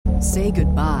Say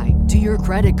goodbye to your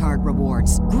credit card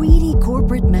rewards. Greedy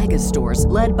corporate mega stores,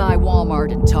 led by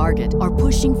Walmart and Target, are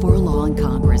pushing for a law in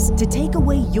Congress to take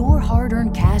away your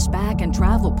hard-earned cash back and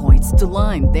travel points to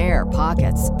line their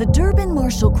pockets. The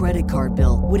Durbin-Marshall credit card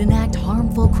bill would enact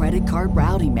harmful credit card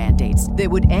routing mandates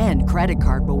that would end credit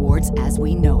card rewards as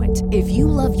we know it. If you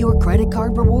love your credit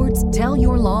card rewards, tell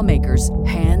your lawmakers,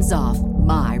 hands off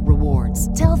my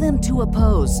rewards. Tell them to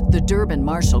oppose the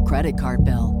Durbin-Marshall credit card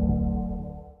bill.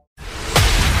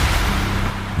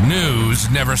 News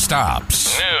never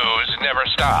stops. News never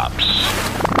stops.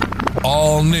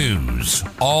 All news,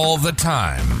 all the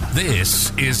time.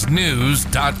 This is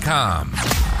News.com.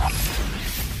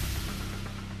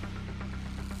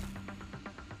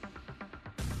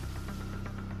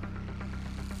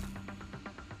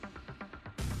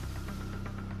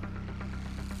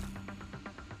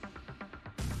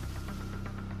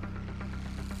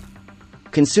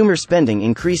 Consumer spending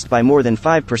increased by more than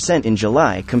 5% in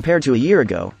July compared to a year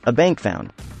ago, a bank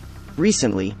found.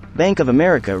 Recently, Bank of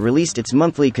America released its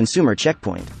monthly consumer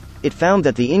checkpoint. It found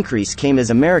that the increase came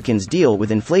as Americans deal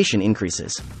with inflation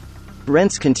increases.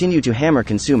 Rents continue to hammer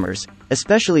consumers,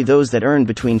 especially those that earn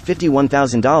between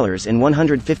 $51,000 and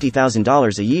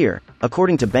 $150,000 a year,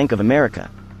 according to Bank of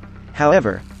America.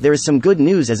 However, there is some good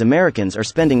news as Americans are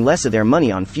spending less of their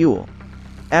money on fuel.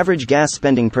 Average gas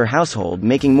spending per household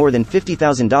making more than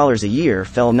 $50,000 a year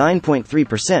fell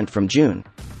 9.3% from June.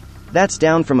 That's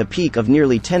down from a peak of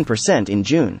nearly 10% in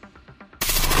June.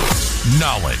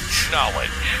 Knowledge.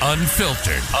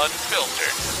 Unfiltered.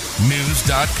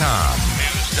 News.com.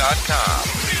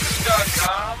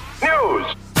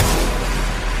 News.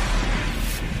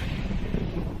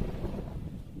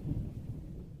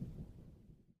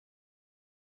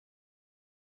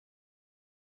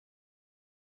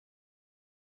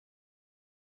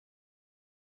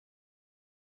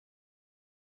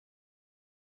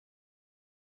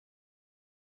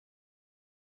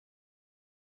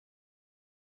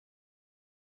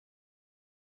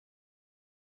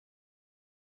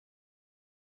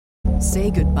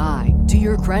 Say goodbye to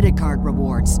your credit card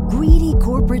rewards. Greedy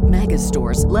corporate mega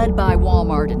stores, led by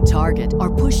Walmart and Target,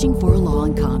 are pushing for a law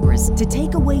in Congress to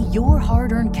take away your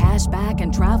hard-earned cash back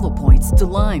and travel points to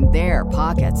line their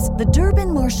pockets. The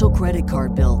Durbin-Marshall credit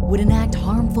card bill would enact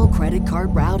harmful credit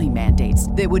card routing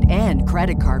mandates that would end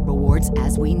credit card rewards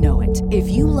as we know it. If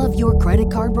you love your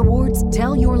credit card rewards,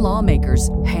 tell your lawmakers,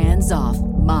 hands off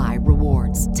my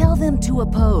rewards. Tell them to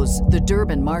oppose the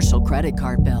Durbin-Marshall credit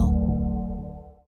card bill.